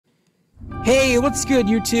Hey, what's good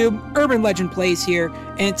YouTube? Urban Legend Plays here,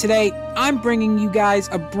 and today I'm bringing you guys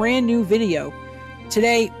a brand new video.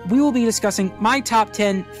 Today, we will be discussing my top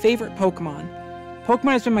 10 favorite Pokemon.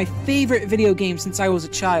 Pokemon has been my favorite video game since I was a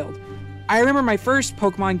child. I remember my first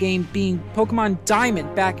Pokemon game being Pokemon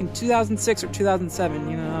Diamond back in 2006 or 2007.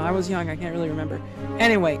 You know, I was young, I can't really remember.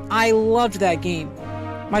 Anyway, I loved that game.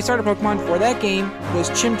 My starter Pokemon for that game was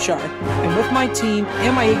Chimchar, and with my team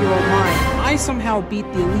and my 8-year-old mind, I somehow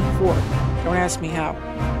beat the Elite Four. Don't ask me how.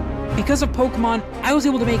 Because of Pokemon, I was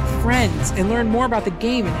able to make friends and learn more about the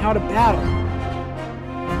game and how to battle.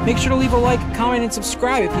 Make sure to leave a like, comment, and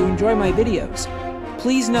subscribe if you enjoy my videos.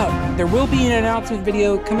 Please note, there will be an announcement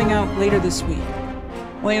video coming out later this week.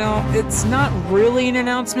 Well, you know, it's not really an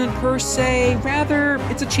announcement per se, rather,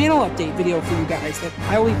 it's a channel update video for you guys that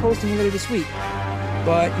I will be posting later this week.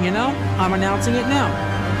 But, you know, I'm announcing it now.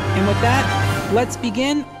 And with that, let's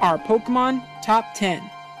begin our Pokemon Top 10.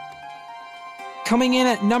 Coming in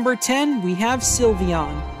at number 10, we have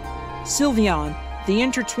Sylveon. Sylveon, the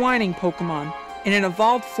intertwining Pokemon, in an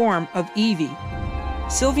evolved form of Eevee.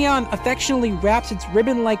 Sylveon affectionately wraps its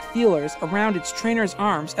ribbon-like feelers around its trainer's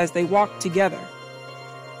arms as they walk together.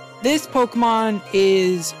 This Pokemon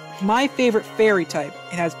is my favorite fairy type.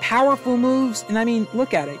 It has powerful moves, and I mean,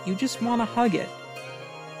 look at it, you just want to hug it.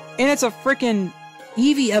 And it's a frickin'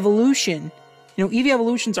 Eevee evolution. You know, Eevee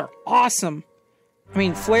evolutions are awesome. I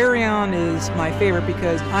mean, Flareon is my favorite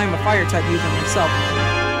because I'm a fire-type user myself.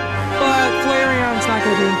 But Flareon's not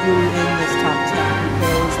going to be included in this top 10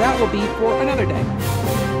 because that will be for another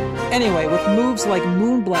day. Anyway, with moves like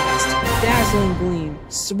Moonblast, Dazzling Gleam,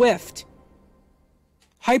 Swift,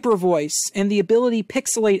 Hyper Voice, and the ability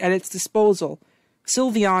Pixelate at its disposal,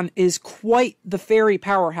 Sylveon is quite the fairy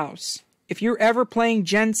powerhouse. If you're ever playing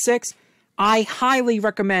Gen 6, I highly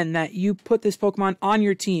recommend that you put this Pokemon on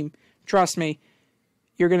your team. Trust me.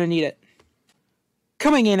 You're going to need it.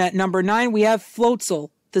 Coming in at number 9, we have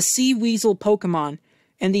Floatzel, the Sea Weasel Pokemon,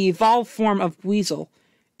 and the evolved form of Weasel.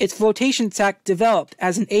 Its flotation sac developed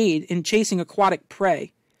as an aid in chasing aquatic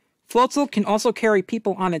prey. Floatzel can also carry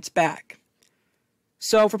people on its back.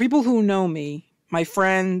 So, for people who know me, my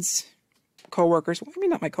friends, coworkers, well, I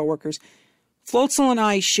mean not my coworkers, Floatzel and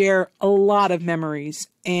I share a lot of memories,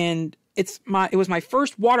 and it was my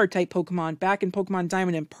first water-type Pokemon back in Pokemon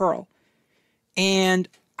Diamond and Pearl. And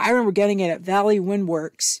I remember getting it at Valley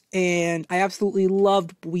Windworks, and I absolutely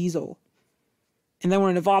loved Weasel. And then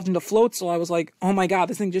when it evolved into Floatzel, I was like, oh my god,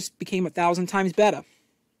 this thing just became 1,000 times better.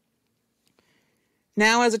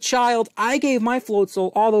 Now, as a child, I gave my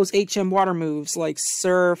Floatzel all those HM water moves, like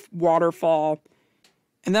Surf, Waterfall,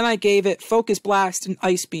 and then I gave it Focus Blast and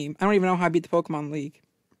Ice Beam. I don't even know how I beat the Pokemon League.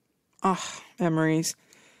 Ugh, memories.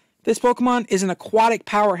 This Pokemon is an aquatic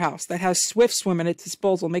powerhouse that has Swift Swim at its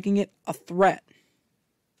disposal, making it a threat.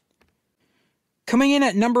 Coming in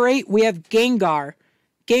at number 8, we have Gengar.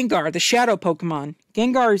 Gengar, the Shadow Pokemon.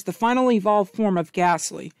 Gengar is the final evolved form of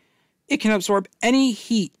Ghastly. It can absorb any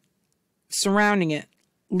heat surrounding it,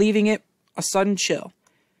 leaving it a sudden chill.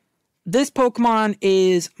 This Pokemon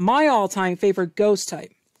is my all-time favorite Ghost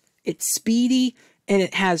type. It's speedy, and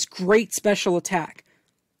it has great special attack.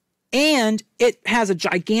 And it has a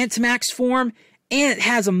Gigantamax form, and it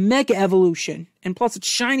has a Mega Evolution. And plus, its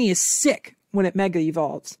shiny is sick when it Mega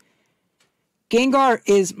Evolves. Gengar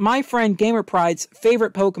is my friend GamerPride's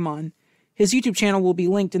favorite Pokemon. His YouTube channel will be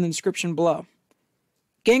linked in the description below.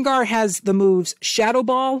 Gengar has the moves Shadow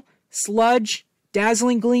Ball, Sludge,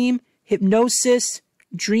 Dazzling Gleam, Hypnosis,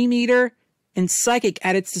 Dream Eater, and Psychic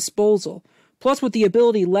at its disposal. Plus, with the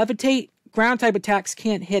ability Levitate, ground-type attacks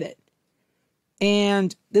can't hit it.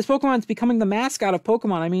 And this Pokemon's becoming the mascot of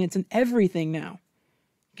Pokemon. I mean, it's in everything now.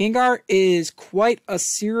 Gengar is quite a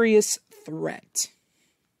serious threat.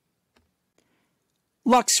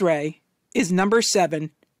 Luxray is number 7.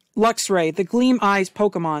 Luxray, the Gleam Eyes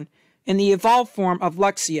Pokemon, in the evolved form of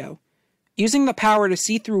Luxio. Using the power to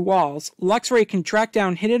see through walls, Luxray can track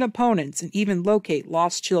down hidden opponents and even locate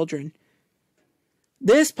lost children.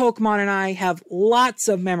 This Pokemon and I have lots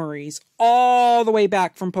of memories all the way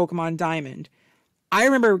back from Pokemon Diamond. I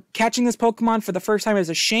remember catching this Pokemon for the first time as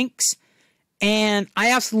a Shinx, and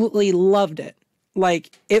I absolutely loved it.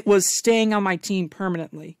 Like, it was staying on my team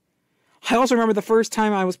permanently. I also remember the first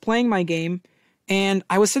time I was playing my game, and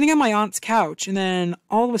I was sitting on my aunt's couch, and then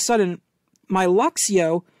all of a sudden, my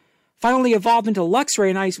Luxio finally evolved into Luxray,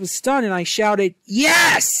 and I was stunned, and I shouted,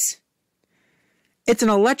 "Yes!" It's an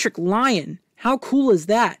electric lion. How cool is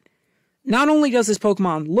that? Not only does this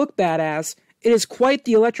Pokemon look badass, it is quite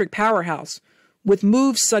the electric powerhouse, with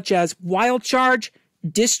moves such as Wild Charge,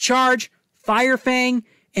 Discharge, Fire Fang,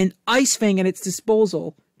 and Ice Fang at its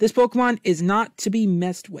disposal. This Pokemon is not to be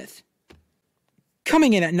messed with.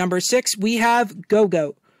 Coming in at number 6, we have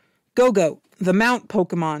Go-Goat. Go-Goat, the Mount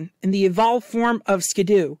Pokemon, in the evolved form of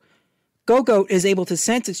Skidoo. Go-Goat is able to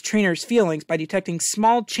sense its trainer's feelings by detecting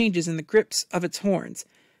small changes in the grips of its horns.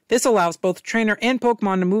 This allows both trainer and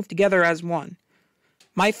Pokemon to move together as one.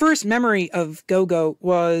 My first memory of Go-Goat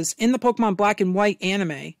was in the Pokemon Black and White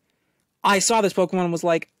anime. I saw this Pokemon and was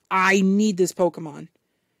like, I need this Pokemon.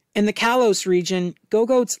 In the Kalos region,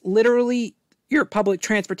 Go-Goat's literally your public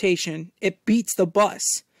transportation. It beats the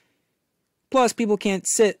bus. Plus, people can't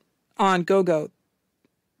sit on Go-Goat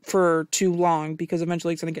for too long because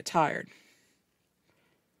eventually it's going to get tired.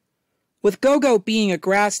 With Go-Goat being a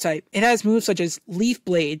grass type, it has moves such as Leaf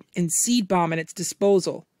Blade and Seed Bomb at its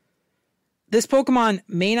disposal. This Pokemon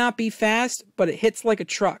may not be fast, but it hits like a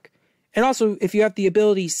truck. And also, if you have the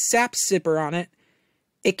ability Sap Sipper on it,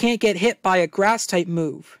 it can't get hit by a grass type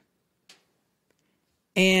move.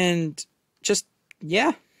 And just,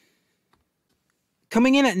 yeah.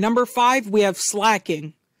 Coming in at number 5, we have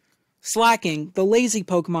Slacking. Slacking, the lazy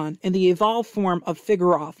Pokemon, in the evolved form of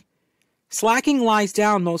Figoroth. Slacking lies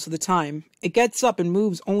down most of the time. It gets up and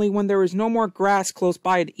moves only when there is no more grass close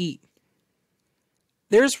by to eat.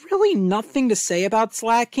 There's really nothing to say about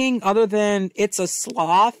Slacking other than it's a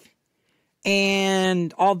sloth.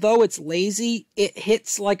 And although it's lazy, it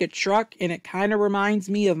hits like a truck and it kind of reminds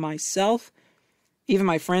me of myself. Even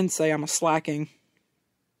my friends say I'm a Slacking.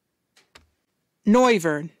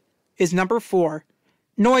 Noivern is number 4.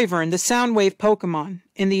 Noivern, the Soundwave Pokemon,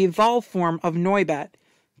 in the evolved form of Noibat.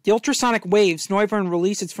 The ultrasonic waves Noivern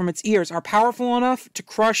releases from its ears are powerful enough to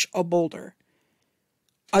crush a boulder.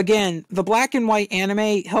 Again, the Black and White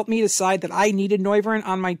anime helped me decide that I needed Noivern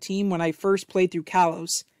on my team when I first played through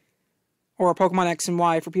Kalos. Or Pokemon X and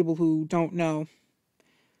Y for people who don't know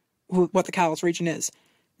what the Kalos region is.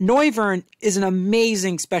 Noivern is an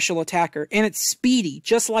amazing special attacker, and it's speedy,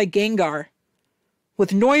 just like Gengar. With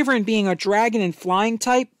Noivern being a dragon and flying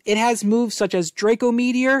type, it has moves such as Draco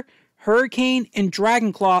Meteor, Hurricane, and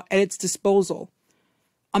Dragon Claw at its disposal.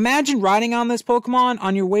 Imagine riding on this Pokemon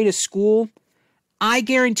on your way to school. I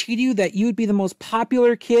guarantee you that you'd be the most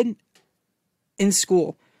popular kid in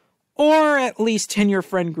school. Or at least in your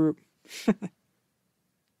friend group.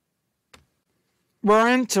 We're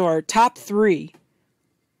into our top 3.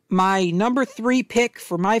 My number 3 pick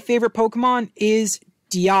for my favorite Pokemon is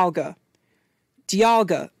Dialga.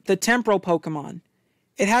 Dialga, the temporal Pokemon.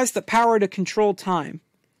 It has the power to control time.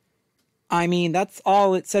 I mean, that's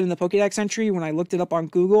all it said in the Pokédex entry when I looked it up on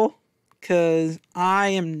Google, because I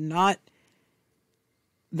am not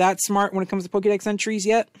that smart when it comes to Pokédex entries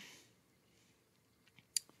yet.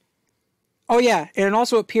 Oh yeah, and it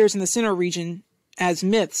also appears in the Sinnoh region as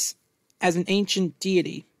myths, as an ancient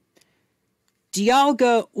deity.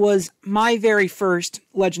 Dialga was my very first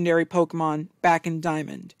legendary Pokemon back in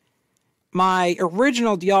Diamond. My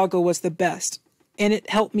original Dialga was the best, and it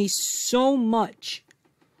helped me so much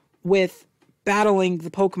with battling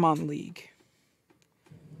the Pokemon League.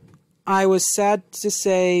 I was sad to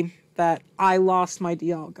say that I lost my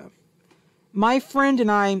Dialga. My friend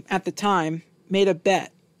and I, at the time, made a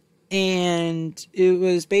bet, and it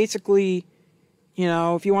was basically, you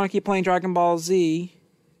know, if you want to keep playing Dragon Ball Z,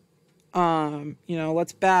 you know,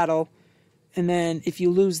 let's battle, and then if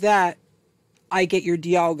you lose that, I get your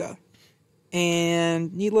Dialga.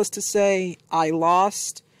 And needless to say, I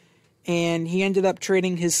lost, and he ended up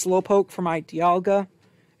trading his Slowpoke for my Dialga,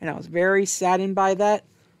 and I was very saddened by that.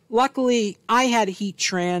 Luckily, I had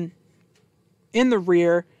Heatran in the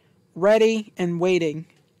rear, ready and waiting,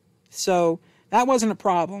 so that wasn't a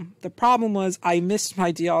problem. The problem was I missed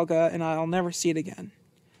my Dialga, and I'll never see it again.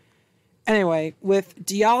 Anyway, with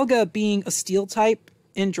Dialga being a Steel type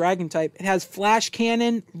and Dragon type, it has Flash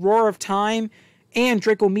Cannon, Roar of Time, and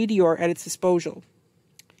Draco Meteor at its disposal.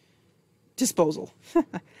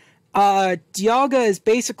 Dialga is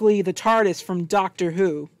basically the TARDIS from Doctor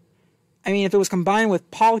Who. I mean, if it was combined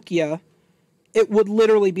with Palkia, it would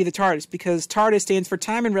literally be the TARDIS, because TARDIS stands for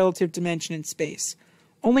Time and Relative Dimension in Space.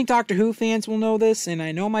 Only Doctor Who fans will know this, and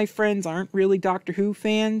I know my friends aren't really Doctor Who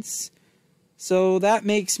fans, so that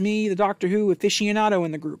makes me the Doctor Who aficionado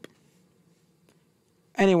in the group.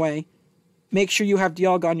 Anyway, make sure you have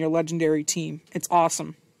Dialga on your legendary team. It's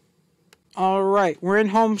awesome. Alright, we're in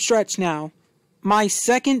home stretch now. My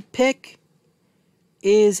second pick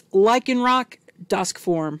is Lycanroc Dusk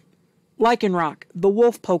form. Lycanroc, the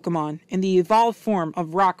wolf Pokemon, in the evolved form of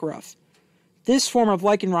Rockruff. This form of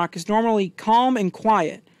Lycanroc is normally calm and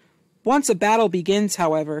quiet. Once a battle begins,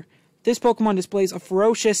 however, this Pokemon displays a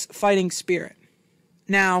ferocious fighting spirit.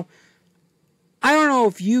 Now, I don't know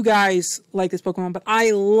if you guys like this Pokemon, but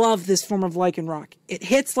I love this form of Lycanroc. It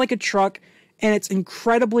hits like a truck, and it's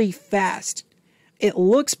incredibly fast. It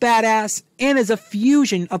looks badass and is a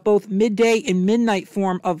fusion of both midday and midnight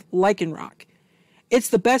form of Lycanroc. It's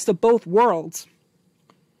the best of both worlds.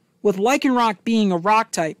 With Lycanroc being a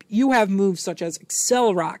rock type, you have moves such as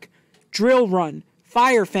Accelerock, Drill Run,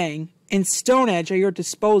 Fire Fang, and Stone Edge at your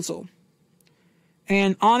disposal.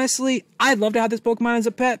 And honestly, I'd love to have this Pokemon as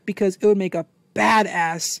a pet because it would make a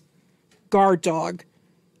badass guard dog.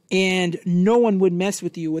 And no one would mess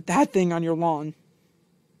with you with that thing on your lawn.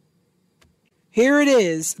 Here it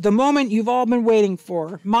is, the moment you've all been waiting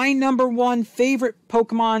for. My number one favorite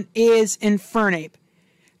Pokemon is Infernape.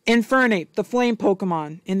 Infernape, the flame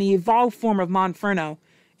Pokemon, in the evolved form of Monferno.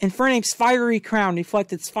 Infernape's fiery crown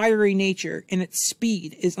reflects its fiery nature, and its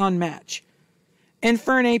speed is unmatched.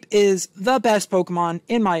 Infernape is the best Pokemon,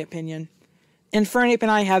 in my opinion. Infernape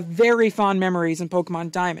and I have very fond memories in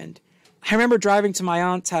Pokemon Diamond. I remember driving to my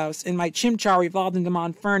aunt's house, and my Chimchar evolved into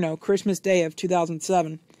Monferno Christmas Day of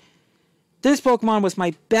 2007. This Pokemon was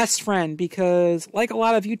my best friend because, like a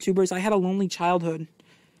lot of YouTubers, I had a lonely childhood.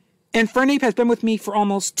 Infernape has been with me for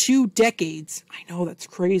almost 2 decades. I know, that's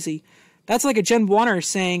crazy. That's like a Gen 1er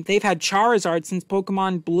saying they've had Charizard since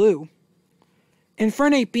Pokemon Blue.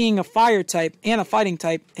 Infernape being a fire type and a fighting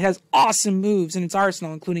type, it has awesome moves in its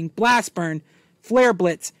arsenal, including Blast Burn, Flare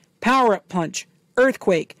Blitz, Power Up Punch,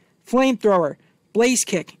 Earthquake, Flamethrower, Blaze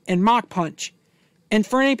Kick, and Mach Punch.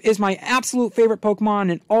 Infernape is my absolute favorite Pokemon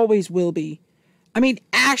and always will be. I mean,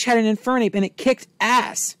 Ash had an Infernape and it kicked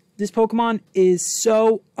ass. This Pokemon is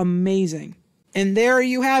so amazing. And there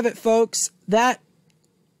you have it, folks. That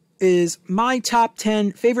is my top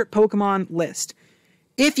 10 favorite Pokemon list.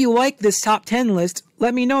 If you like this top 10 list,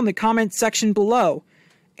 let me know in the comments section below.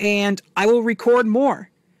 And I will record more.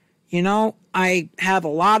 You know, I have a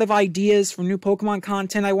lot of ideas for new Pokemon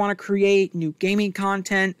content I want to create, new gaming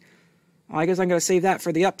content. I guess I'm going to save that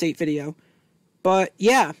for the update video. But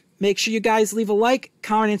yeah, make sure you guys leave a like,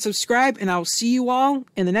 comment, and subscribe, and I'll see you all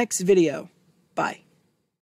in the next video. Bye.